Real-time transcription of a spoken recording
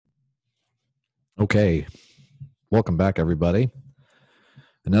Okay, welcome back, everybody.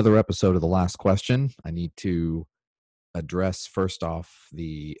 Another episode of The Last Question. I need to address first off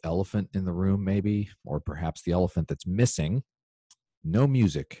the elephant in the room, maybe, or perhaps the elephant that's missing. No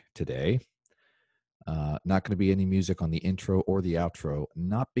music today. Not going to be any music on the intro or the outro,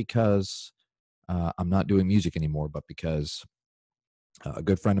 not because I'm not doing music anymore, but because a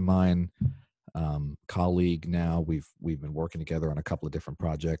good friend of mine, colleague now, we've been working together on a couple of different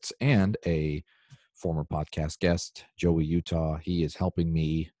projects, and a former podcast guest, Joey Utah. He is helping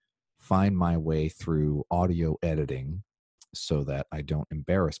me find my way through audio editing so that I don't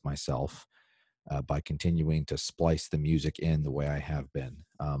embarrass myself by continuing to splice the music in the way I have been.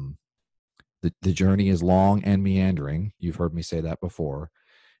 The journey is long and meandering. You've heard me say that before,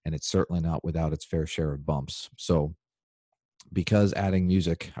 and it's certainly not without its fair share of bumps. So, because adding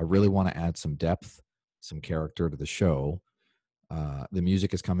music, I really want to add some depth, some character to the show. The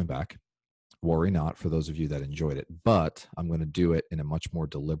music is coming back. Worry not, for those of you that enjoyed it, but I'm going to do it in a much more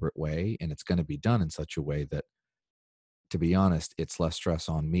deliberate way, and it's going to be done in such a way that, to be honest, it's less stress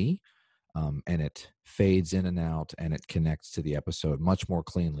on me, and it fades in and out, and it connects to the episode much more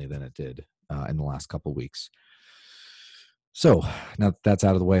cleanly than it did in the last couple of weeks. So now that that's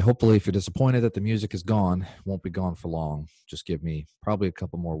out of the way, hopefully if you're disappointed that the music is gone, won't be gone for long. Just give me probably a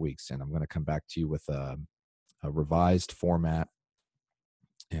couple more weeks, and I'm going to come back to you with a revised format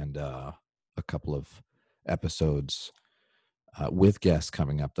and a couple of episodes with guests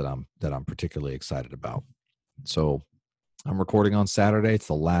coming up that I'm particularly excited about. So I'm recording on Saturday. It's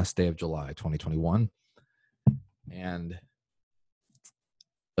the last day of July 2021, and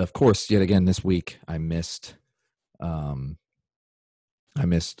of course, yet again this week I missed a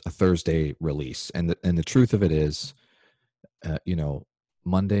Thursday release, and the truth of it is,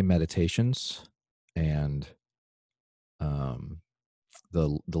 Monday meditations and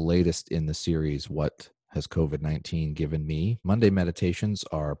the latest in the series, What Has COVID-19 Given Me? Monday meditations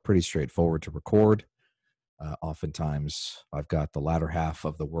are pretty straightforward to record. Oftentimes, I've got the latter half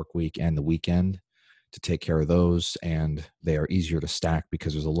of the work week and the weekend to take care of those, and they are easier to stack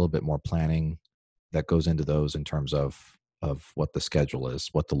because there's a little bit more planning that goes into those in terms of what the schedule is,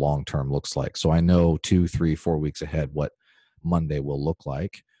 what the long term looks like. So I know 2, 3, 4 weeks ahead what Monday will look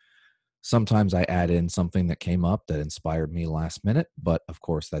like. Sometimes I add in something that came up that inspired me last minute, but of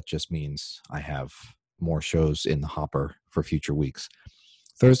course that just means I have more shows in the hopper for future weeks.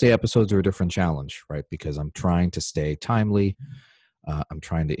 Thursday episodes are a different challenge, right? Because I'm trying to stay timely. I'm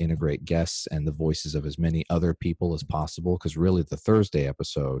trying to integrate guests and the voices of as many other people as possible, because really the Thursday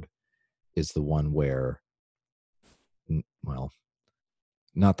episode is the one where, well,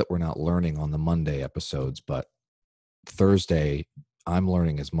 not that we're not learning on the Monday episodes, but Thursday, I'm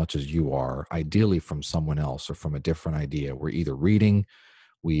learning as much as you are, ideally from someone else or from a different idea. We're either reading,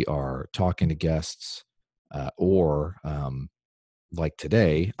 we are talking to guests, or like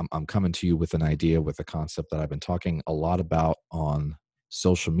today, I'm coming to you with an idea, with a concept that I've been talking a lot about on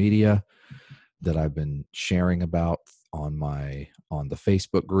social media, that I've been sharing about on the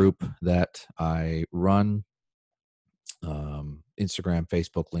Facebook group that I run, Instagram,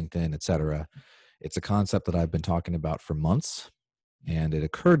 Facebook, LinkedIn, etc. It's a concept that I've been talking about for months, and it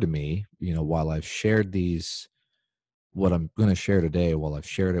occurred to me, while I've shared what I'm going to share today, while I've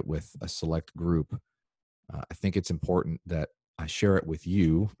shared it with a select group, I think it's important that I share it with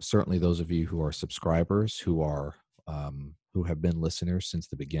you. Certainly, those of you who are subscribers, who have been listeners since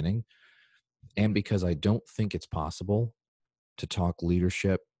the beginning, and because I don't think it's possible to talk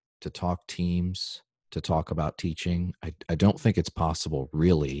leadership, to talk teams, to talk about teaching. I don't think it's possible,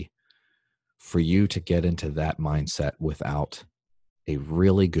 really, for you to get into that mindset without a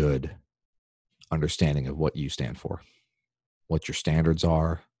really good understanding of what you stand for, what your standards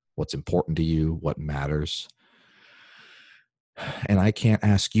are, what's important to you, what matters. And I can't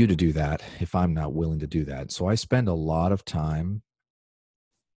ask you to do that if I'm not willing to do that. So I spend a lot of time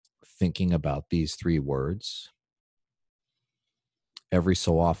thinking about these 3 words. Every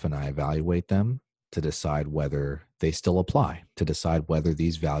so often I evaluate them to decide whether they still apply, to decide whether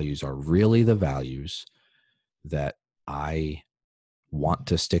these values are really the values that I want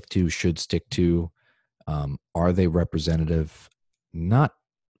to stick to, should stick to. Are they representative, not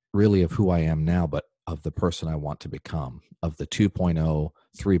really of who I am now, but of the person I want to become, of the 2.0, 3.0,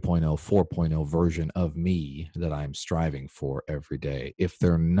 4.0 version of me that I'm striving for every day? If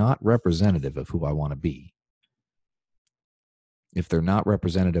they're not representative of who I want to be, if they're not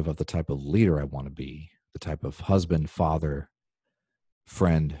representative of the type of leader I want to be, the type of husband, father,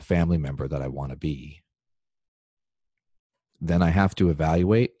 friend, family member that I want to be, then I have to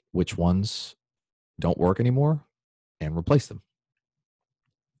evaluate which ones don't work anymore and replace them.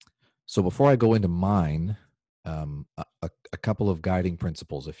 So before I go into mine, a couple of guiding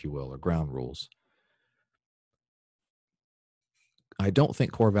principles, if you will, or ground rules. I don't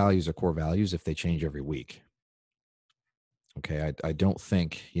think core values are core values if they change every week. Okay, I don't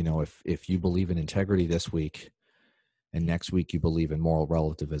think, if you believe in integrity this week and next week you believe in moral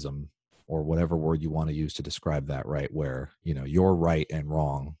relativism or whatever word you want to use to describe that, right? Where, your right and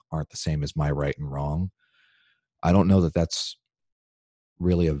wrong aren't the same as my right and wrong. I don't know that that's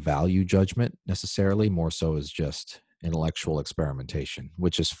really a value judgment necessarily, more so as just intellectual experimentation,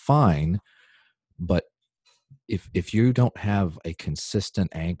 which is fine. But if you don't have a consistent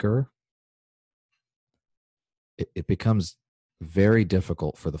anchor, it becomes very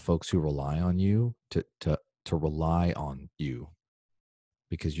difficult for the folks who rely on you to rely on you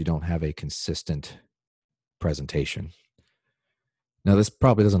because you don't have a consistent presentation. Now, this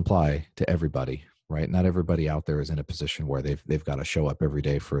probably doesn't apply to everybody, right? Not everybody out there is in a position where they've got to show up every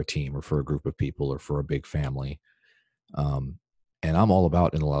day for a team or for a group of people or for a big family. And I'm all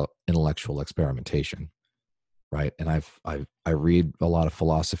about intellectual experimentation, right? And I read a lot of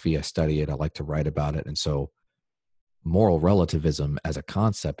philosophy, I study it, I like to write about it, and so moral relativism as a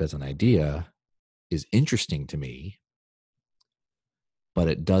concept, as an idea, is interesting to me, but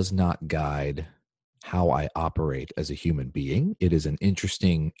it does not guide how I operate as a human being. It is an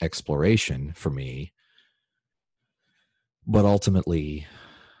interesting exploration for me, but ultimately,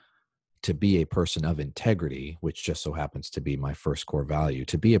 to be a person of integrity, which just so happens to be my first core value,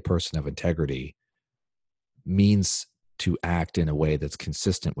 to be a person of integrity means to act in a way that's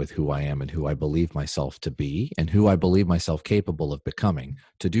consistent with who I am and who I believe myself to be and who I believe myself capable of becoming.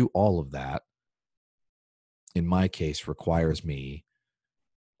 To do all of that, in my case, requires me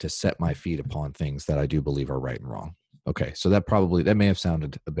to set my feet upon things that I do believe are right and wrong. Okay, so that may have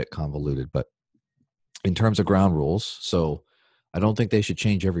sounded a bit convoluted, but in terms of ground rules, so I don't think they should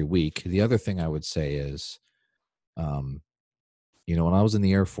change every week. The other thing I would say is, when I was in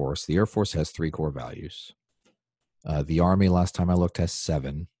the Air Force has 3 core values. The Army, last time I looked, has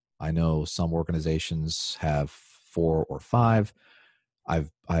 7. I know some organizations have 4 or 5.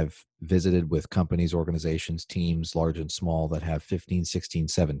 I've visited with companies, organizations, teams, large and small, that have 15, 16,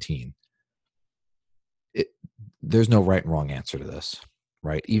 17. There's no right and wrong answer to this,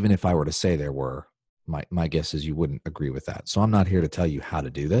 right? Even if I were to say there were, my guess is you wouldn't agree with that. So I'm not here to tell you how to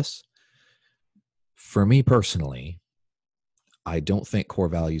do this. For me personally, I don't think core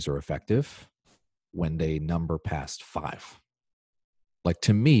values are effective when they number past 5. Like,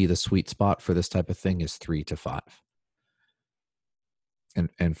 to me, the sweet spot for this type of thing is 3 to 5.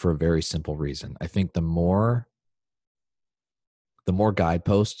 And for a very simple reason. I think the more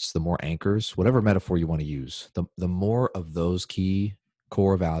guideposts, the more anchors, whatever metaphor you want to use, the more of those key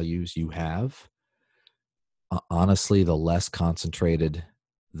core values you have, honestly, the less concentrated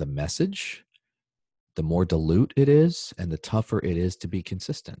the message, the more dilute it is, and the tougher it is to be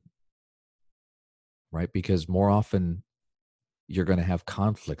consistent, right? Because more often you're going to have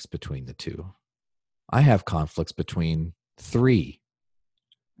conflicts between the two. I have conflicts between 3.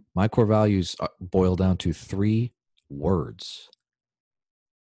 My core values boil down to 3 words.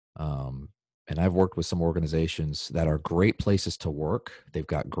 And I've worked with some organizations that are great places to work. They've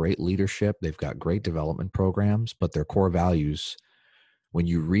got great leadership. They've got great development programs, but their core values, when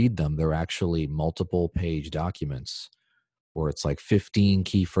you read them, they're actually multiple page documents where it's like 15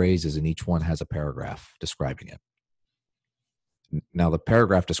 key phrases and each one has a paragraph describing it. Now, the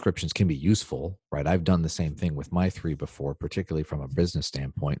paragraph descriptions can be useful, right? I've done the same thing with my 3 before, particularly from a business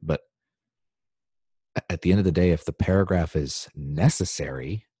standpoint. But at the end of the day, if the paragraph is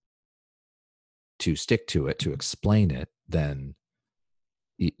necessary to stick to it, to explain it, then,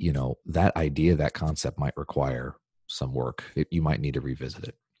 that idea, that concept might require some work. You might need to revisit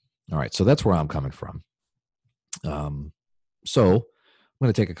it. All right. So that's where I'm coming from. So I'm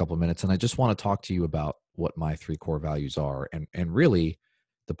going to take a couple of minutes and I just want to talk to you about what my 3 core values are. And really,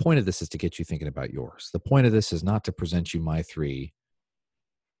 the point of this is to get you thinking about yours. The point of this is not to present you my 3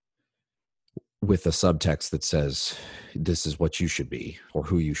 with a subtext that says this is what you should be or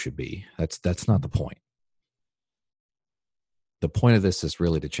who you should be. That's not the point. The point of this is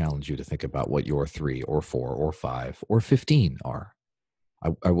really to challenge you to think about what your 3 or 4 or 5 or 15 are.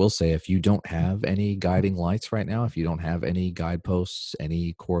 I will say, if you don't have any guiding lights right now, if you don't have any guideposts,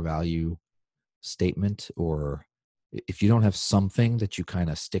 any core value statement, or if you don't have something that you kind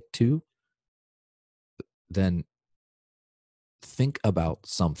of stick to, then think about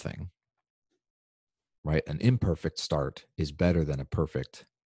something, right? An imperfect start is better than a perfect.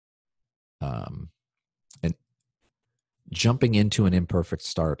 And jumping into an imperfect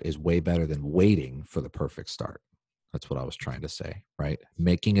start is way better than waiting for the perfect start. That's what I was trying to say, right?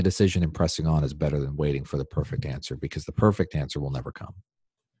 Making a decision and pressing on is better than waiting for the perfect answer, because the perfect answer will never come.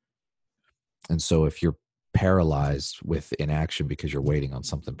 And so if you're paralyzed with inaction because you're waiting on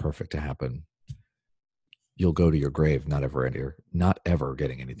something perfect to happen, you'll go to your grave not ever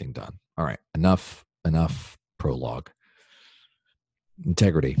getting anything done. All right, enough prologue.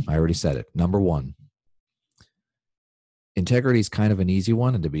 Integrity. I already said it. Number one, integrity is kind of an easy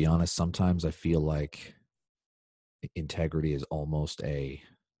one. And to be honest, sometimes I feel like integrity is almost a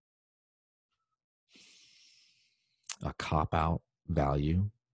cop-out value,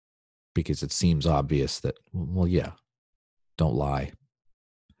 because it seems obvious that, well, yeah, don't lie.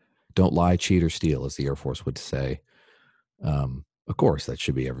 Don't lie, cheat, or steal, as the Air Force would say. Of course, that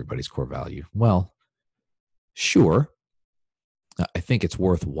should be everybody's core value. Well, sure. I think it's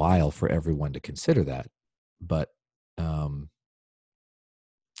worthwhile for everyone to consider that. But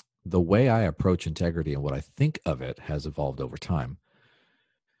the way I approach integrity and what I think of it has evolved over time.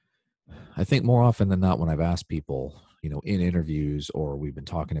 I think more often than not, when I've asked people, in interviews, or we've been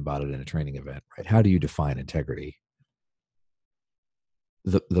talking about it in a training event, right? How do you define integrity?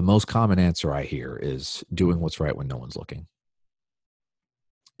 The most common answer I hear is doing what's right when no one's looking.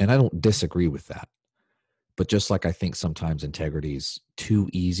 And I don't disagree with that. But just like I think sometimes integrity is too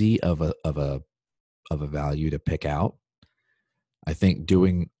easy of a value to pick out, I think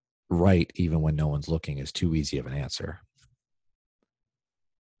doing right even when no one's looking is too easy of an answer.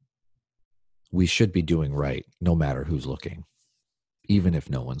 We should be doing right no matter who's looking, even if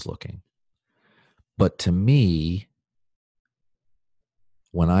no one's looking. But to me,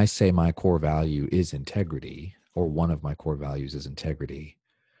 when I say my core value is integrity, or one of my core values is integrity,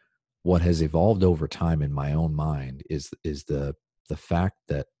 what has evolved over time in my own mind is the fact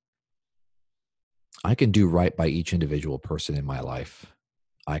that I can do right by each individual person in my life.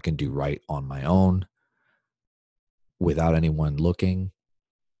 I can do right on my own without anyone looking.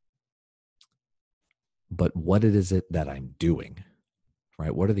 But what is it that I'm doing,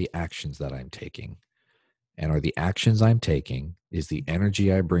 right? What are the actions that I'm taking? And are the actions I'm taking, is the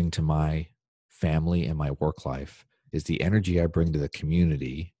energy I bring to my family and my work life, is the energy I bring to the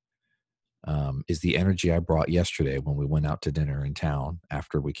community, is the energy I brought yesterday when we went out to dinner in town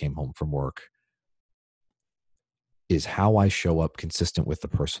after we came home from work, is how I show up consistent with the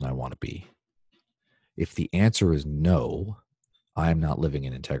person I want to be? If the answer is no, I am not living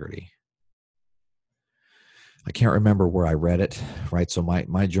in integrity. I can't remember where I read it, right? So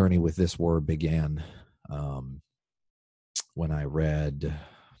my journey with this word began when I read,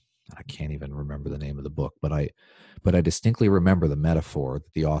 I can't even remember the name of the book, but I distinctly remember the metaphor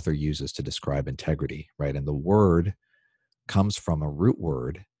that the author uses to describe integrity, right? And the word comes from a root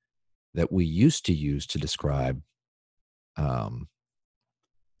word that we used to use to describe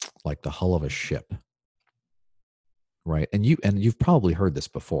like the hull of a ship, right? And you've probably heard this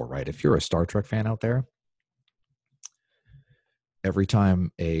before, right? If you're a Star Trek fan out there, every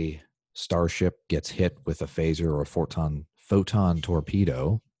time a starship gets hit with a phaser or a photon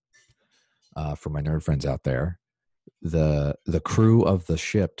torpedo, for my nerd friends out there, the crew of the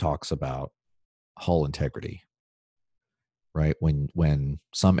ship talks about hull integrity, right? When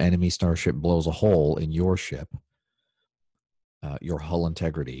some enemy starship blows a hole in your ship, your hull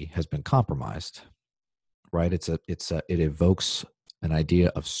integrity has been compromised, right? It evokes an idea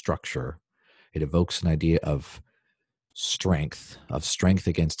of structure. It evokes an idea of strength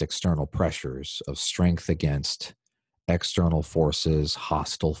against external pressures, of strength against external forces,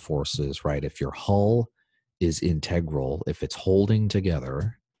 hostile forces, right? If your hull is integral, if it's holding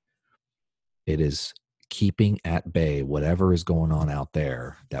together, it is keeping at bay whatever is going on out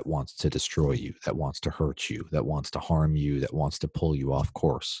there that wants to destroy you, that wants to hurt you, that wants to harm you, that wants to pull you off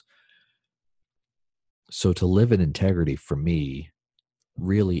course. So to live in integrity for me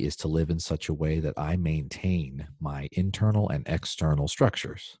really is to live in such a way that I maintain my internal and external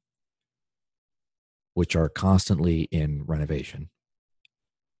structures, which are constantly in renovation.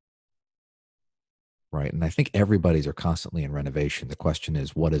 Right. And I think everybody's are constantly in renovation. The question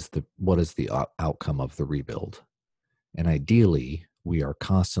is, what is the outcome of the rebuild? And ideally, we are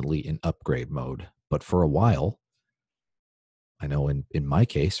constantly in upgrade mode. But for a while, I know in my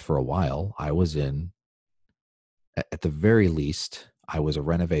case, for a while, I was at the very least, I was a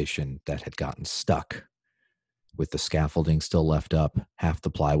renovation that had gotten stuck with the scaffolding still left up, half the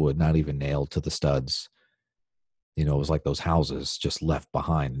plywood not even nailed to the studs. It was like those houses just left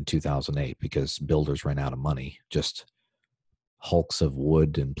behind in 2008 because builders ran out of money, just hulks of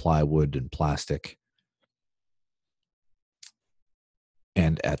wood and plywood and plastic.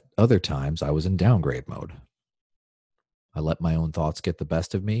 And at other times, I was in downgrade mode. I let my own thoughts get the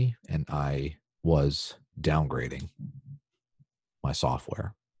best of me, and I was downgrading my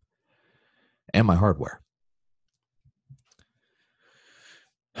software and my hardware.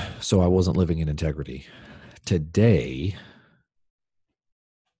 So I wasn't living in integrity. Today,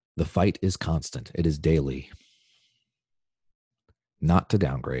 the fight is constant. It is daily. Not to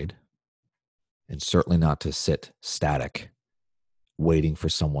downgrade, and certainly not to sit static, waiting for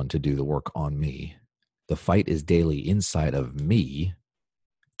someone to do the work on me. The fight is daily inside of me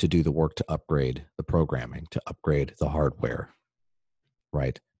to do the work to upgrade the programming, to upgrade the hardware,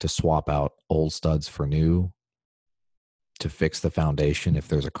 right? To swap out old studs for new, to fix the foundation if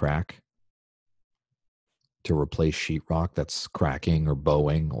there's a crack, to replace sheetrock that's cracking or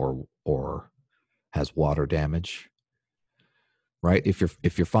bowing or has water damage, right? If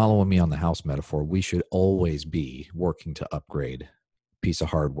you're following me on the house metaphor, we should always be working to upgrade piece of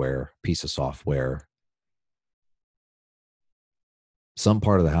hardware, piece of software. Some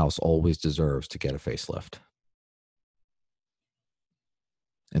part of the house always deserves to get a facelift.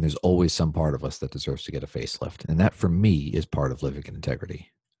 And there's always some part of us that deserves to get a facelift. And that, for me, is part of living in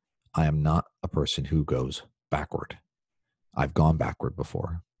integrity. I am not a person who goes backward. I've gone backward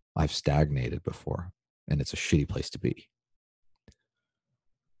before. I've stagnated before. And it's a shitty place to be.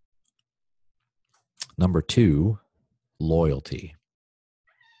 Number 2, loyalty.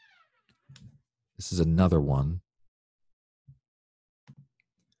 This is another one.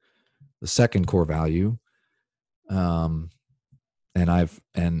 The second core value, and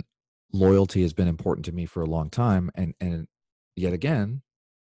loyalty has been important to me for a long time. And yet again,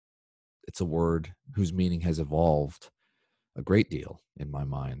 it's a word whose meaning has evolved a great deal in my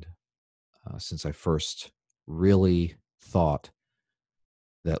mind since I first really thought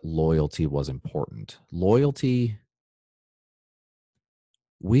that loyalty was important. Loyalty,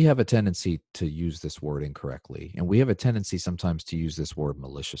 we have a tendency to use this word incorrectly, and we have a tendency sometimes to use this word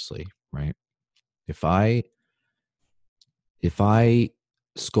maliciously, right? If I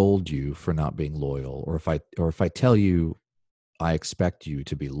scold you for not being loyal, or if I tell you I expect you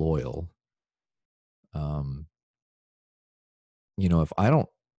to be loyal, if I don't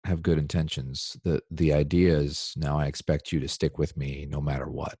have good intentions, the idea is now I expect you to stick with me no matter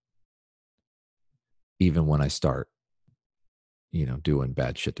what, even when I start, doing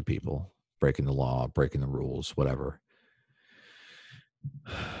bad shit to people, breaking the law, breaking the rules, whatever.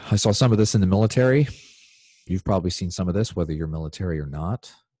 I saw some of this in the military. You've probably seen some of this, whether you're military or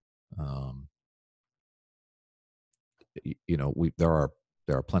not. There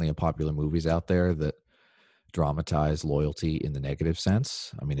are plenty of popular movies out there that dramatize loyalty in the negative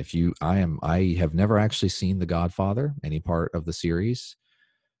sense. I mean, I have never actually seen The Godfather, any part of the series,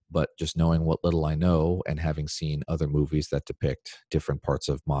 but just knowing what little I know and having seen other movies that depict different parts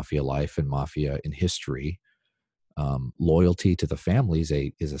of mafia life and mafia in history, loyalty to the family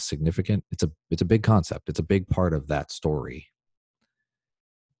is a significant. It's a big concept. It's a big part of that story.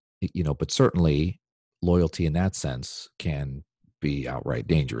 But certainly loyalty in that sense can be outright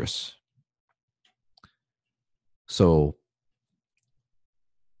dangerous. So,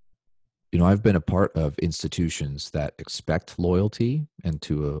 I've been a part of institutions that expect loyalty, and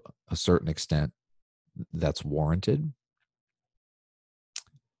to a certain extent, that's warranted.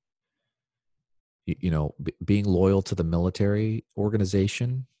 Being loyal to the military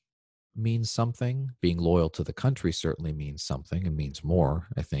organization means something. Being loyal to the country certainly means something, and means more,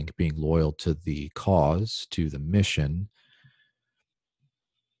 I think. Being loyal to the cause, to the mission,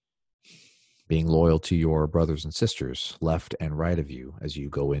 being loyal to your brothers and sisters left and right of you as you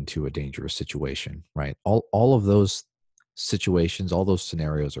go into a dangerous situation, right? All of those situations, all those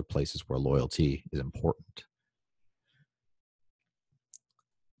scenarios are places where loyalty is important.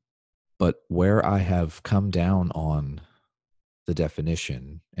 But where I have come down on the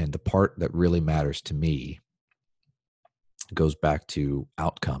definition, and the part that really matters to me, goes back to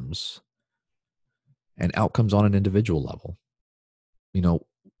outcomes, and outcomes on an individual level.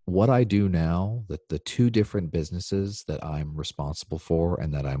 What I do now, the 2 different businesses that I'm responsible for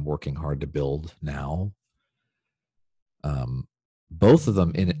and that I'm working hard to build now, both of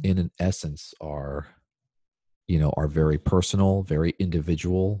them in an essence are very personal, very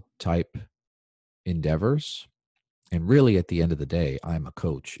individual type endeavors. And really, at the end of the day, I'm a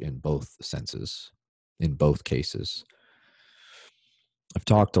coach in both senses, in both cases. I've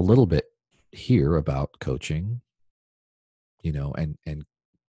talked a little bit here about coaching,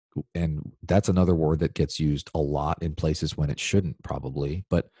 and that's another word that gets used a lot in places when it shouldn't, probably.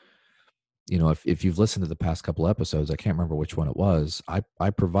 But if you've listened to the past couple episodes, I can't remember which one it was, I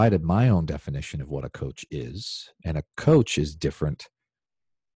provided my own definition of what a coach is. And a coach is different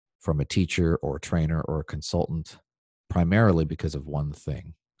from a teacher or a trainer or a consultant, primarily because of one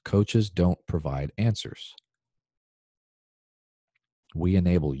thing. Coaches don't provide answers. We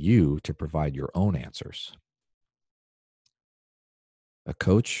enable you to provide your own answers. A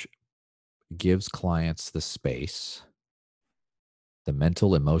coach gives clients the space, the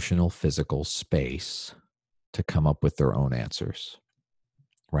mental, emotional, physical space to come up with their own answers,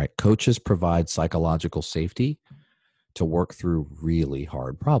 right? Coaches provide psychological safety to work through really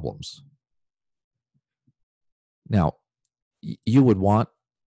hard problems. Now, you would want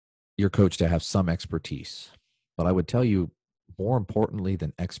your coach to have some expertise, but I would tell you, more importantly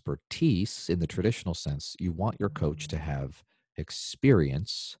than expertise in the traditional sense, you want your coach to have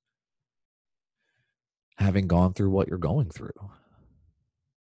experience having gone through what you're going through,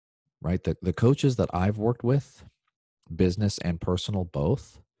 right? The coaches that I've worked with, business and personal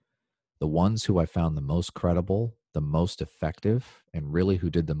both, the ones who I found the most credible, the most effective, and really who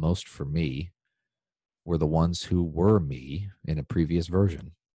did the most for me were the ones who were me in a previous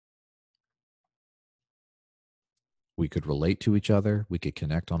version. We could relate to each other. We could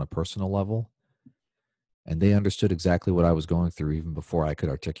connect on a personal level. And they understood exactly what I was going through even before I could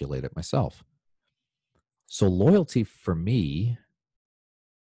articulate it myself. So loyalty for me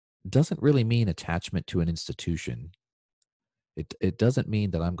doesn't really mean attachment to an institution. It doesn't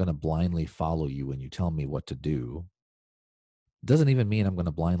mean that I'm going to blindly follow you when you tell me what to do. It doesn't even mean I'm going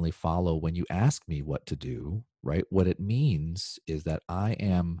to blindly follow when you ask me what to do, right? What it means is that I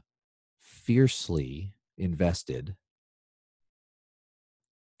am fiercely invested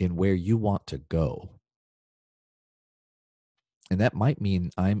in where you want to go. And that might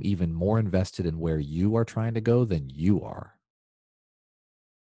mean I'm even more invested in where you are trying to go than you are.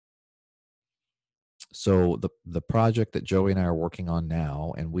 So the project that Joey and I are working on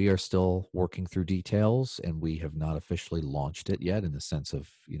now, and we are still working through details, and we have not officially launched it yet in the sense of,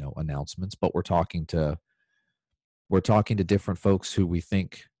 announcements, but we're talking to different folks who we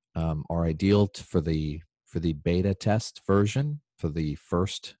think are ideal for the beta test version, for the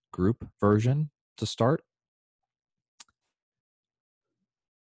first group version to start.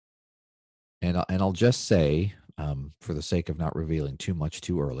 And I'll just say, for the sake of not revealing too much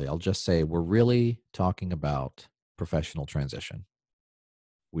too early, I'll just say we're really talking about professional transition.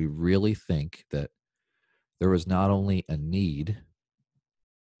 We really think that there is not only a need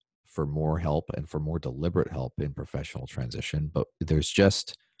for more help and for more deliberate help in professional transition, but there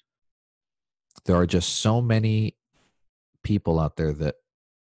are just so many people out there that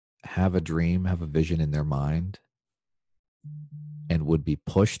have a dream, have a vision in their mind, and would be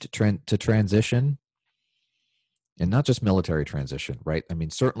pushed to transition. And not just military transition, right? I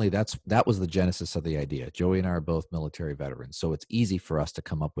mean, certainly that was the genesis of the idea. Joey and I are both military veterans, so it's easy for us to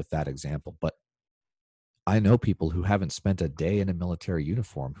come up with that example. But I know people who haven't spent a day in a military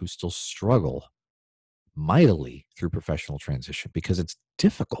uniform who still struggle mightily through professional transition because it's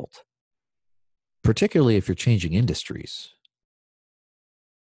difficult, particularly if you're changing industries,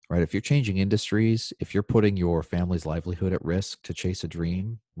 right? If you're changing industries, if you're putting your family's livelihood at risk to chase a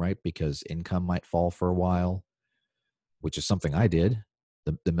dream, right? Because income might fall for a while, which is something I did.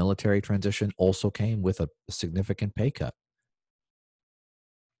 The military transition also came with a significant pay cut.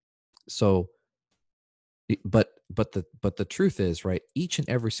 So, but the truth is, right? Each and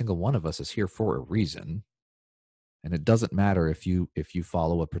every single one of us is here for a reason, and it doesn't matter if you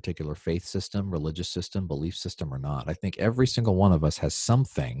follow a particular faith system, religious system, belief system or not. I think every single one of us has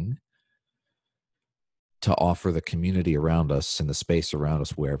something to offer the community around us and the space around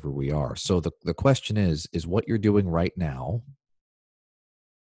us wherever we are. So the question is what you're doing right now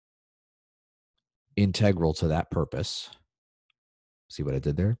integral to that purpose? See what I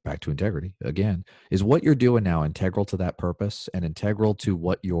did there? Back to integrity again. Is what you're doing now integral to that purpose and integral to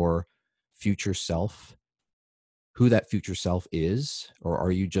what your future self, who that future self is? Or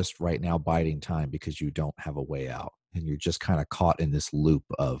are you just right now biding time because you don't have a way out and you're just kind of caught in this loop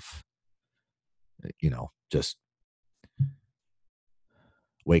of, just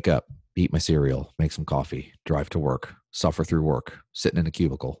wake up, eat my cereal, make some coffee, drive to work, suffer through work, sitting in a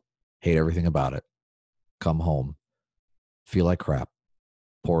cubicle, hate everything about it, come home, feel like crap,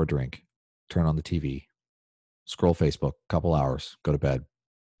 pour a drink, turn on the TV, scroll Facebook, couple hours, go to bed,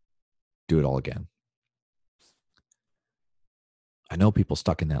 do it all again. I know people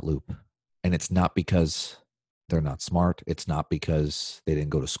stuck in that loop, and it's not because they're not smart. It's not because they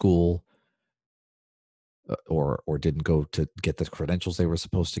didn't go to school or didn't go to get the credentials they were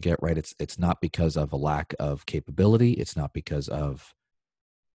supposed to get, right? It's not because of a lack of capability. It's not because of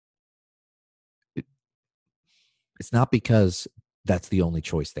it's not because that's the only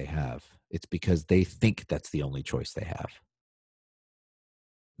choice they have. It's because they think that's the only choice they have.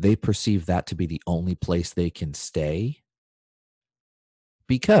 They perceive that to be the only place they can stay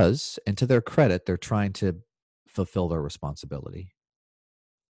Because, and to their credit, they're trying to fulfill their responsibility,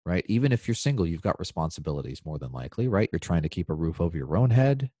 right? Even if you're single, you've got responsibilities more than likely, right? You're trying to keep a roof over your own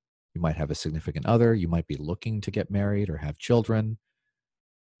head. You might have a significant other. You might be looking to get married or have children.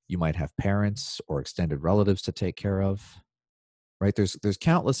 You might have parents or extended relatives to take care of, right? There's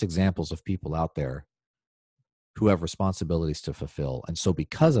countless examples of people out there who have responsibilities to fulfill. And so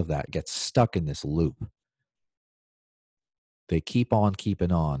because of that, get stuck in this loop. They keep on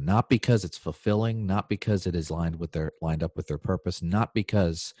keeping on, not because it's fulfilling, not because it is lined up with their purpose, not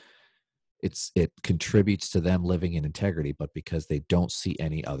because it contributes to them living in integrity, but because they don't see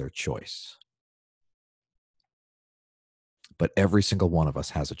any other choice. But every single one of us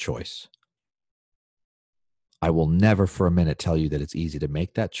has a choice. I will never for a minute tell you that it's easy to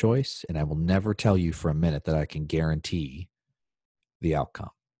make that choice, and I will never tell you for a minute that I can guarantee the outcome.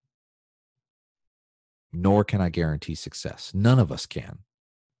 Nor can I guarantee success. None of us can.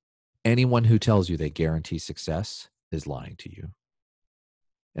 Anyone who tells you they guarantee success is lying to you.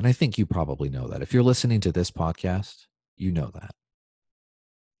 And I think you probably know that. If you're listening to this podcast, you know that.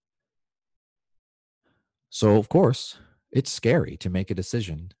 So, of course, it's scary to make a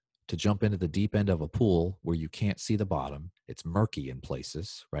decision to jump into the deep end of a pool where you can't see the bottom. It's murky in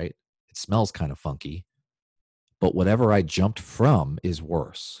places, right? It smells kind of funky. But whatever I jumped from is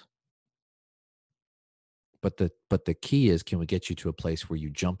worse. But the key is, can we get you to a place where you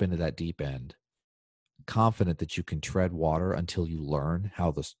jump into that deep end, confident that you can tread water until you learn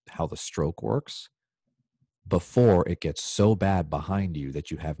how the stroke works, before it gets so bad behind you that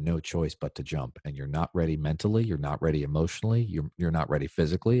you have no choice but to jump, and you're not ready mentally, you're not ready emotionally, you're not ready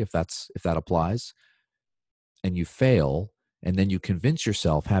physically, if that applies, and you fail, and then you convince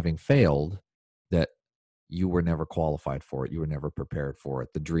yourself, having failed, that you were never qualified for it, you were never prepared for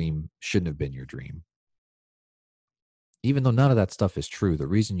it, the dream shouldn't have been your dream. Even though none of that stuff is true, the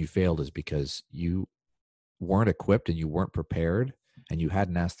reason you failed is because you weren't equipped and you weren't prepared and you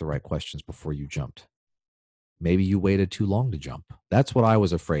hadn't asked the right questions before you jumped. Maybe you waited too long to jump. That's what I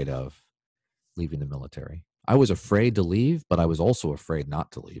was afraid of leaving the military. I was afraid to leave, but I was also afraid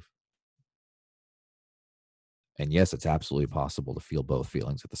not to leave. And yes, it's absolutely possible to feel both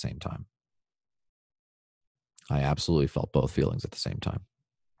feelings at the same time. I absolutely felt both feelings at the same time.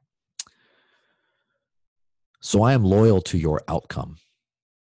 So I am loyal to your outcome.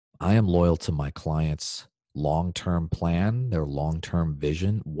 I am loyal to my clients' long-term plan, their long-term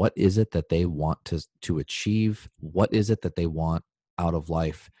vision. What is it that they want to achieve? What is it that they want out of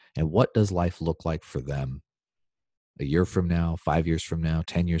life? And what does life look like for them a year from now, 5 years from now,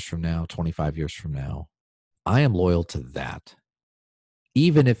 10 years from now, 25 years from now? I am loyal to that,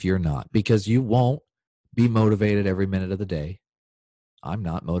 even if you're not, because you won't be motivated every minute of the day. I'm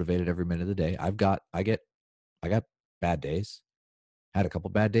not motivated every minute of the day. I got bad days. Had a couple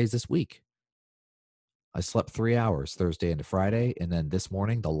bad days this week. I slept 3 hours Thursday into Friday, and then this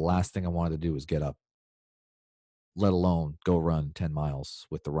morning, the last thing I wanted to do was get up, let alone go run 10 miles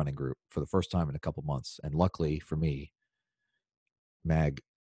with the running group for the first time in a couple months. And luckily for me, Mag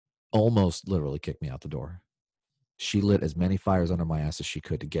almost literally kicked me out the door. She lit as many fires under my ass as she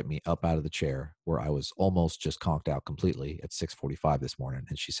could to get me up out of the chair, where I was almost just conked out completely at 6:45 this morning.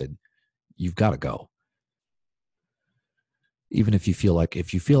 And she said, "You've got to go. Even if you feel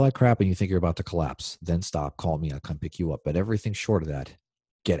like crap and you think you're about to collapse, then stop, call me, I'll come pick you up. But everything short of that,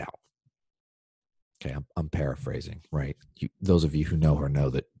 get out." Okay, I'm paraphrasing, right? Those of you who know her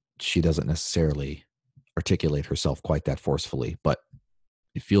know that she doesn't necessarily articulate herself quite that forcefully, but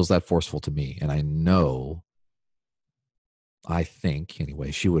it feels that forceful to me. And I think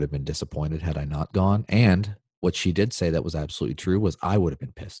anyway, she would have been disappointed had I not gone. And what she did say that was absolutely true was I would have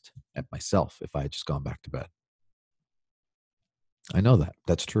been pissed at myself if I had just gone back to bed. I know that.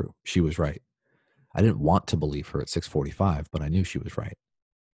 That's true. She was right. I didn't want to believe her at 6:45, but I knew she was right.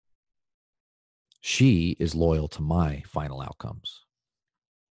 She is loyal to my final outcomes,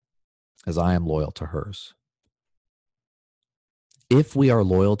 as I am loyal to hers. If we are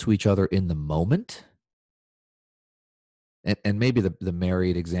loyal to each other in the moment, and maybe the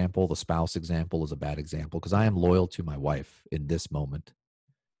married example, the spouse example is a bad example, because I am loyal to my wife in this moment,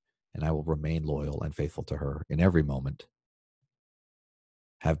 and I will remain loyal and faithful to her in every moment.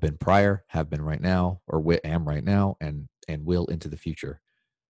 Have been prior, have been right now, or am right now, and will into the future.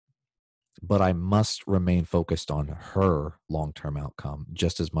 But I must remain focused on her long-term outcome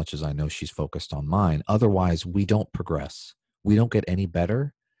just as much as I know she's focused on mine. Otherwise, we don't progress. We don't get any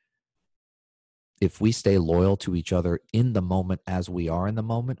better if we stay loyal to each other in the moment. As we are in the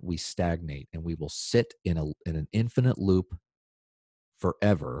moment, we stagnate, and we will sit in an infinite loop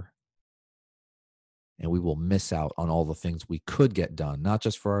forever and we will miss out on all the things we could get done, not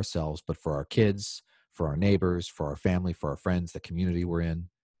just for ourselves, but for our kids, for our neighbors, for our family, for our friends, the community we're in.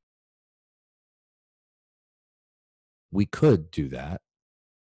 We could do that,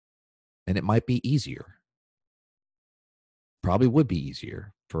 and it might be easier. Probably would be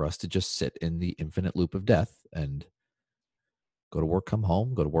easier for us to just sit in the infinite loop of death and go to work, come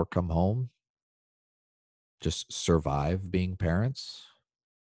home, go to work, come home, just survive being parents,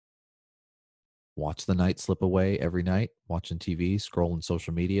 watch the night slip away every night, watching TV, scrolling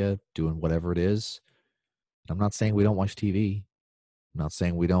social media, doing whatever it is. I'm not saying we don't watch TV. I'm not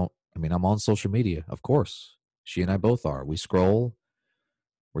saying we don't. I mean, I'm on social media, of course. She and I both are. We scroll,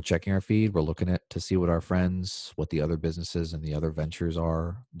 we're checking our feed, we're looking at to see what our friends, what the other businesses and the other ventures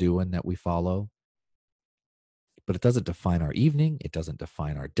are doing that we follow. But it doesn't define our evening. It doesn't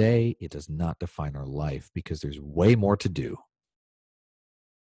define our day. It does not define our life because there's way more to do.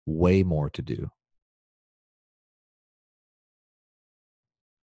 Way more to do.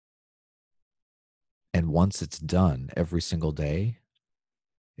 And once it's done every single day,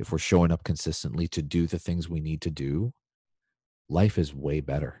 if we're showing up consistently to do the things we need to do, life is way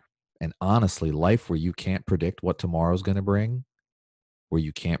better. And honestly, life where you can't predict what tomorrow's going to bring, where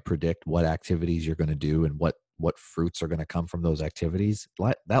you can't predict what activities you're going to do and what fruits are going to come from those activities,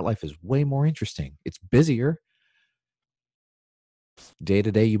 that life is way more interesting. It's busier. Day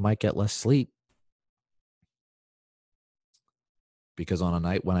to day, you might get less sleep. Because on a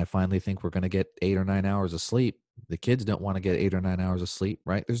night when I finally think we're going to get 8 or 9 hours of sleep, the kids don't want to get 8 or 9 hours of sleep,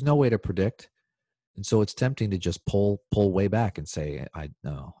 right? There's no way to predict. And so it's tempting to just pull way back and say,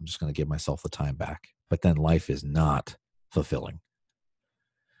 no, I'm just going to give myself the time back. But then life is not fulfilling.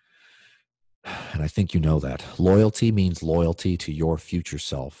 And I think you know that. Loyalty means loyalty to your future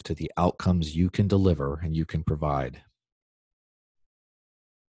self, to the outcomes you can deliver and you can provide.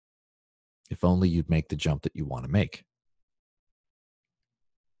 If only you'd make the jump that you want to make.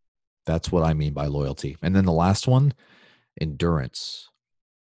 That's what I mean by loyalty. And then the last one, endurance.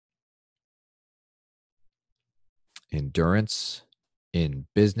 Endurance in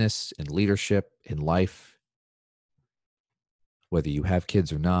business, in leadership, in life, whether you have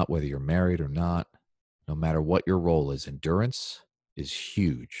kids or not, whether you're married or not, no matter what your role is, endurance is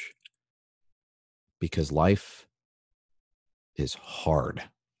huge because life is hard,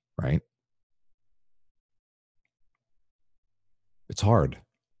 right? It's hard.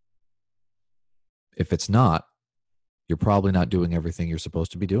 If it's not, you're probably not doing everything you're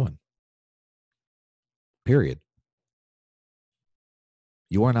supposed to be doing. Period.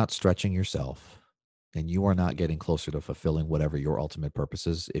 You are not stretching yourself and you are not getting closer to fulfilling whatever your ultimate purpose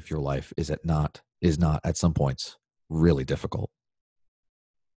is if your life is not at some points really difficult.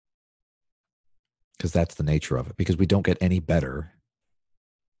 Because that's the nature of it. Because we don't get any better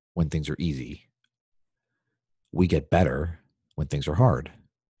when things are easy. We get better when things are hard.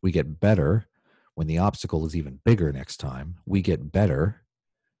 We get better when the obstacle is even bigger next time. We get better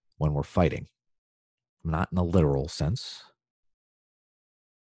when we're fighting. Not in a literal sense,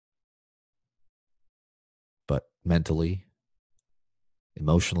 but mentally,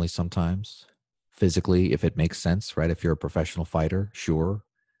 emotionally sometimes, physically, if it makes sense, right? If you're a professional fighter, sure.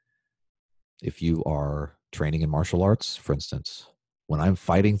 If you are training in martial arts, for instance, when I'm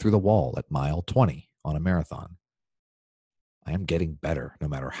fighting through the wall at mile 20 on a marathon, I am getting better no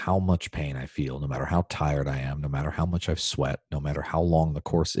matter how much pain I feel, no matter how tired I am, no matter how much I've sweat, no matter how long the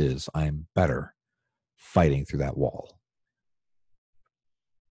course is, I am better fighting through that wall.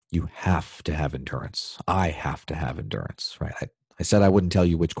 You have to have endurance. I have to have endurance, right? I said I wouldn't tell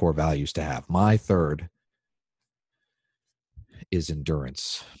you which core values to have. My third is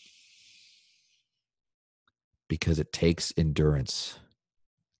endurance because it takes endurance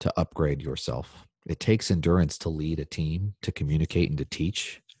to upgrade yourself. It takes endurance to lead a team, to communicate and to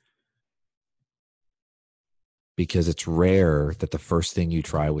teach. Because it's rare that the first thing you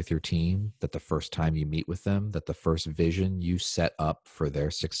try with your team, that the first time you meet with them, that the first vision you set up for their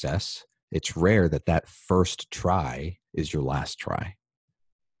success, it's rare that that first try is your last try.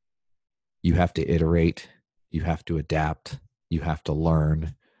 You have to iterate, you have to adapt, you have to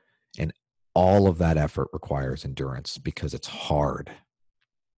learn, and all of that effort requires endurance because it's hard.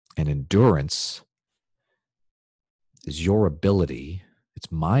 And endurance is your ability,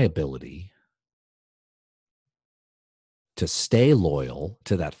 it's my ability to stay loyal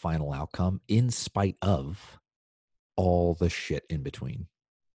to that final outcome in spite of all the shit in between.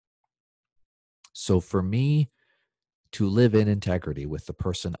 So for me to live in integrity with the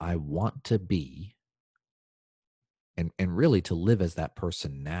person I want to be, and really to live as that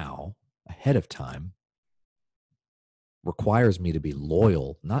person now ahead of time, requires me to be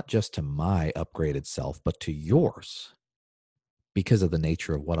loyal, not just to my upgraded self, but to yours because of the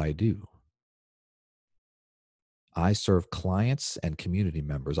nature of what I do. I serve clients and community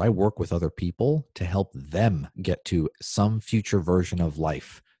members. I work with other people to help them get to some future version of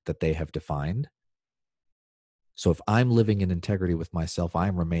life that they have defined. So if I'm living in integrity with myself,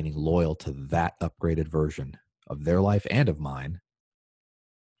 I'm remaining loyal to that upgraded version of their life and of mine.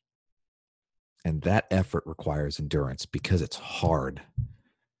 And that effort requires endurance because it's hard.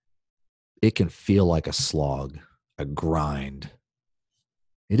 It can feel like a slog, a grind.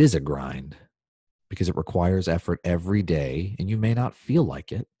 It is a grind because it requires effort every day, and you may not feel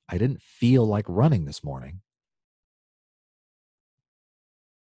like it. I didn't feel like running this morning.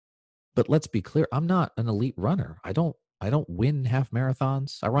 But let's be clear, I'm not an elite runner. I don't win half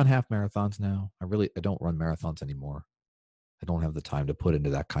marathons. I run half marathons now. I don't run marathons anymore. I don't have the time to put into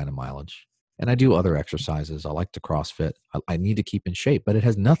that kind of mileage. And I do other exercises. I like to CrossFit. I need to keep in shape, but it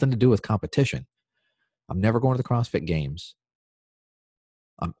has nothing to do with competition. I'm never going to the CrossFit Games.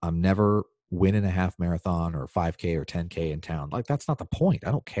 I'm never winning a half marathon or 5K or 10K in town. Like, that's not the point.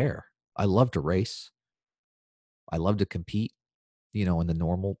 I don't care. I love to race. I love to compete, in the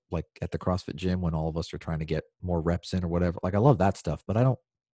normal, like at the CrossFit gym when all of us are trying to get more reps in or whatever. Like, I love that stuff, but I'm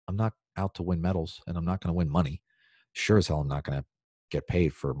not out to win medals, and I'm not going to win money. Sure as hell I'm not going to get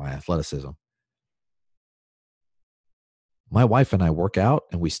paid for my athleticism. My wife and I work out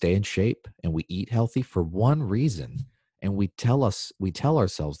and we stay in shape and we eat healthy for one reason. And we tell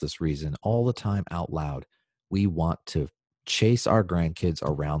ourselves this reason all the time out loud. We want to chase our grandkids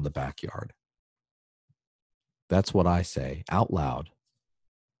around the backyard. That's what I say out loud.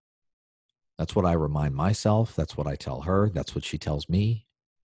 That's what I remind myself. That's what I tell her. That's what she tells me.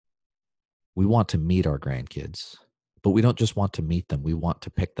 We want to meet our grandkids, but we don't just want to meet them. We want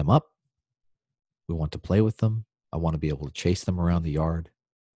to pick them up. We want to play with them. I want to be able to chase them around the yard.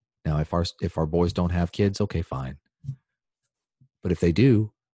 Now, if our boys don't have kids, okay, fine. But if they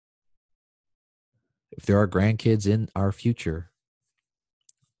do, if there are grandkids in our future,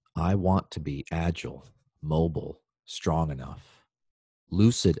 I want to be agile, mobile, strong enough,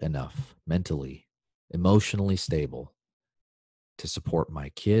 lucid enough, mentally, emotionally stable to support my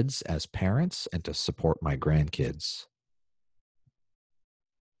kids as parents and to support my grandkids.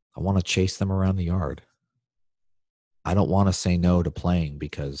 I want to chase them around the yard. I don't want to say no to playing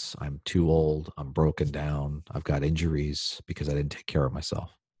because I'm too old, I'm broken down, I've got injuries because I didn't take care of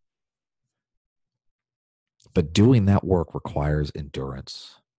myself. But doing that work requires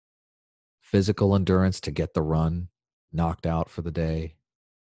endurance. Physical endurance to get the run knocked out for the day.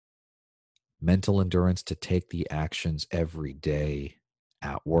 Mental endurance to take the actions every day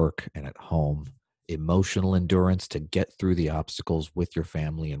at work and at home. Emotional endurance to get through the obstacles with your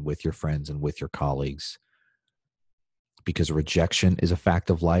family and with your friends and with your colleagues. Because rejection is a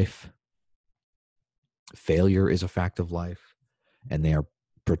fact of life. Failure is a fact of life. And they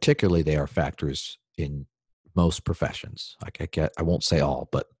are factors in most professions. I won't say all,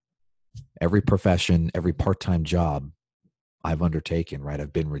 but every profession, every part-time job I've undertaken, right?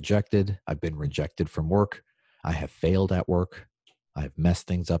 I've been rejected. I've been rejected from work. I have failed at work. I've messed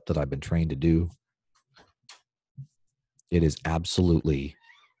things up that I've been trained to do. It is absolutely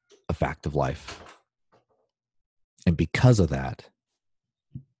a fact of life. And because of that,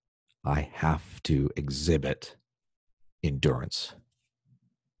 I have to exhibit endurance,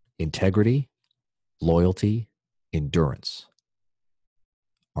 integrity, loyalty, endurance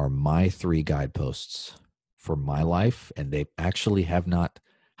are my three guideposts for my life. And they actually have not,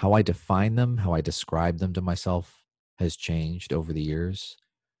 how I define them, how I describe them to myself has changed over the years.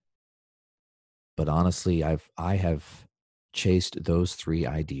 But honestly, I have chased those three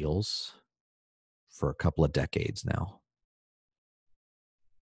ideals for a couple of decades now.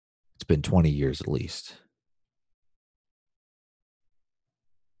 It's been 20 years at least.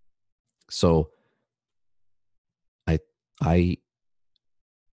 So I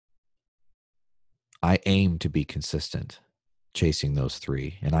aim to be consistent chasing those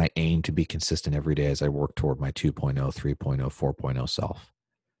three, and I aim to be consistent every day as I work toward my 2.0, 3.0, 4.0 self.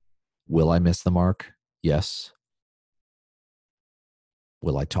 Will I miss the mark? Yes.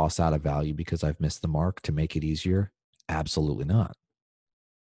 Will I toss out a value because I've missed the mark to make it easier? Absolutely not.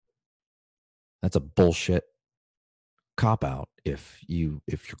 That's a bullshit cop out if your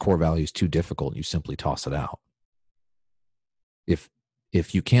core value is too difficult, you simply toss it out.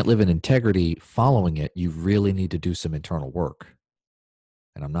 If you can't live in integrity following it, you really need to do some internal work.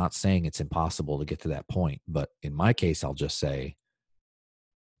 And I'm not saying it's impossible to get to that point, but in my case, I'll just say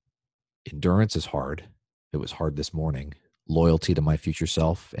endurance is hard. It was hard this morning. Loyalty to my future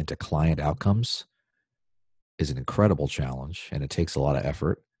self and to client outcomes is an incredible challenge, and it takes a lot of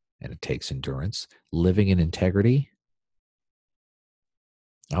effort, and it takes endurance. Living in integrity,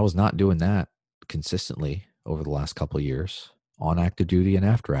 I was not doing that consistently over the last couple of years on active duty and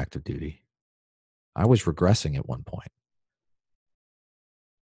after active duty. I was regressing at one point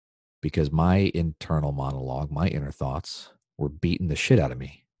because my internal monologue, my inner thoughts were beating the shit out of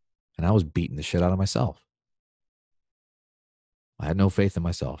me, and I was beating the shit out of myself. I had no faith in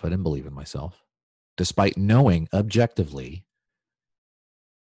myself. I didn't believe in myself, despite knowing objectively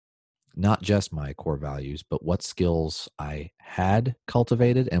not just my core values, but what skills I had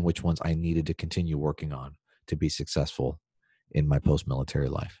cultivated and which ones I needed to continue working on to be successful in my post-military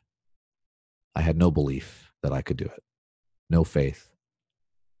life. I had no belief that I could do it, no faith.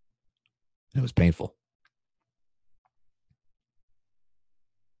 It was painful.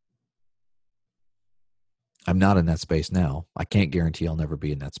 I'm not in that space now. I can't guarantee I'll never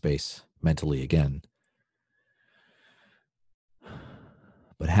be in that space mentally again.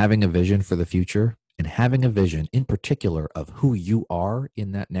 But having a vision for the future, and having a vision in particular of who you are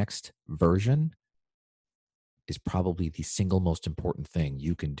in that next version, is probably the single most important thing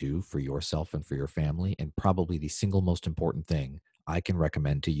you can do for yourself and for your family, and probably the single most important thing I can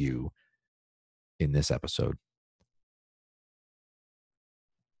recommend to you in this episode.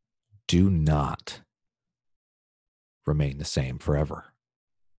 Do not remain the same forever.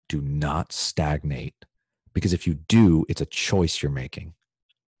 Do not stagnate, because if you do, it's a choice you're making.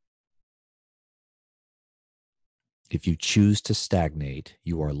 If you choose to stagnate,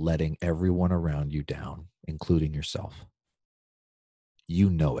 you are letting everyone around you down, including yourself. You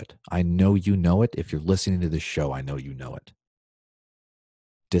know it. I know you know it. If you're listening to this show, I know you know it.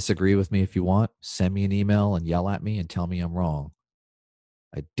 Disagree with me if you want. Send me an email and yell at me and tell me I'm wrong.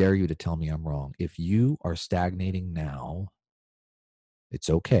 I dare you to tell me I'm wrong. If you are stagnating now, it's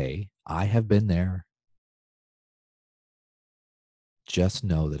okay. I have been there. Just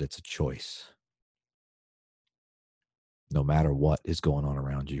know that it's a choice. No matter what is going on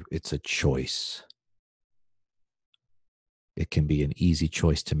around you, it's a choice. It can be an easy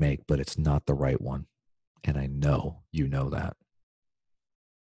choice to make, but it's not the right one. And I know you know that.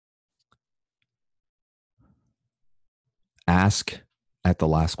 Ask at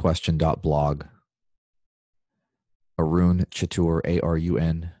thelastquestion.blog. Arun Chittur,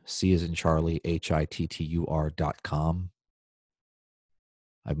 ARUN, C as in Charlie, HITTUR.com.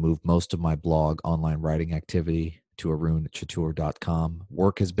 I've moved most of my blog online writing activity to arunchittur.com.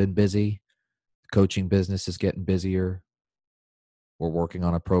 Work has been busy. The coaching business is getting busier. We're working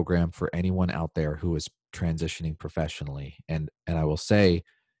on a program for anyone out there who is transitioning professionally. And I will say,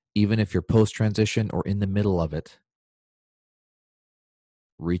 even if you're post-transition or in the middle of it,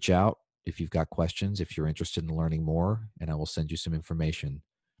 reach out if you've got questions, if you're interested in learning more, and I will send you some information.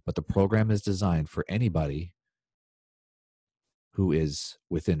 But the program is designed for anybody who is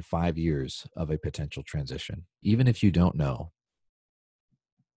within 5 years of a potential transition, even if you don't know,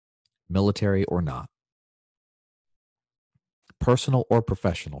 military or not, personal or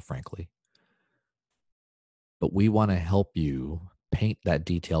professional, frankly. But we want to help you paint that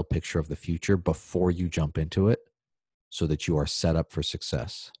detailed picture of the future before you jump into it so that you are set up for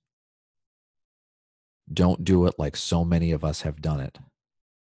success. Don't do it like so many of us have done it,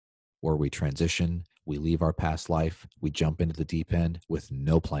 where we transition, we leave our past life, we jump into the deep end with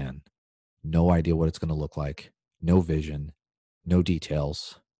no plan, no idea what it's going to look like, no vision, no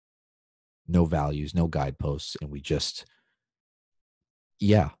details, no values, no guideposts, and we just,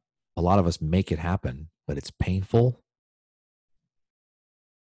 a lot of us make it happen, but it's painful,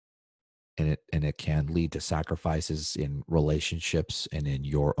 and it can lead to sacrifices in relationships and in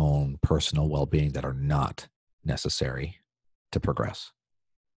your own personal well-being that are not necessary to progress.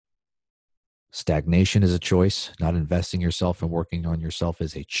 Stagnation is a choice. Not investing yourself and working on yourself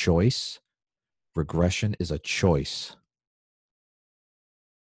is a choice. Regression is a choice.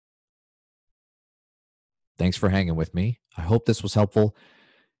 Thanks for hanging with me. I hope this was helpful.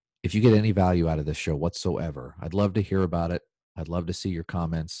 If you get any value out of this show whatsoever, I'd love to hear about it. I'd love to see your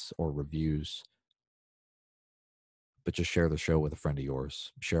comments or reviews. But just share the show with a friend of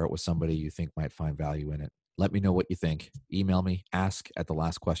yours. Share it with somebody you think might find value in it. Let me know what you think. Email me,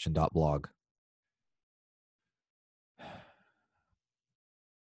 ask@thelastquestion.blog.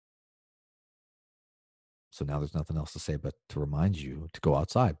 So now there's nothing else to say but to remind you to go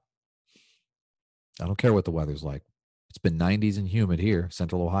outside. I don't care what the weather's like. It's been 90s and humid here,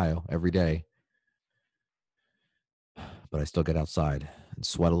 Central Ohio, every day. But I still get outside and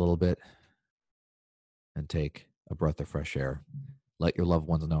sweat a little bit and take a breath of fresh air. Let your loved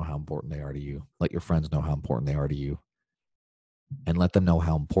ones know how important they are to you. Let your friends know how important they are to you. And let them know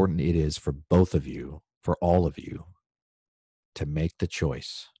how important it is for both of you for all of you to make the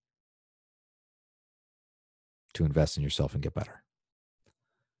choice to invest in yourself and get better.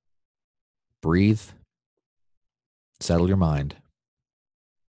 Breathe, settle your mind,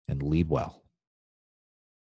 and lead well.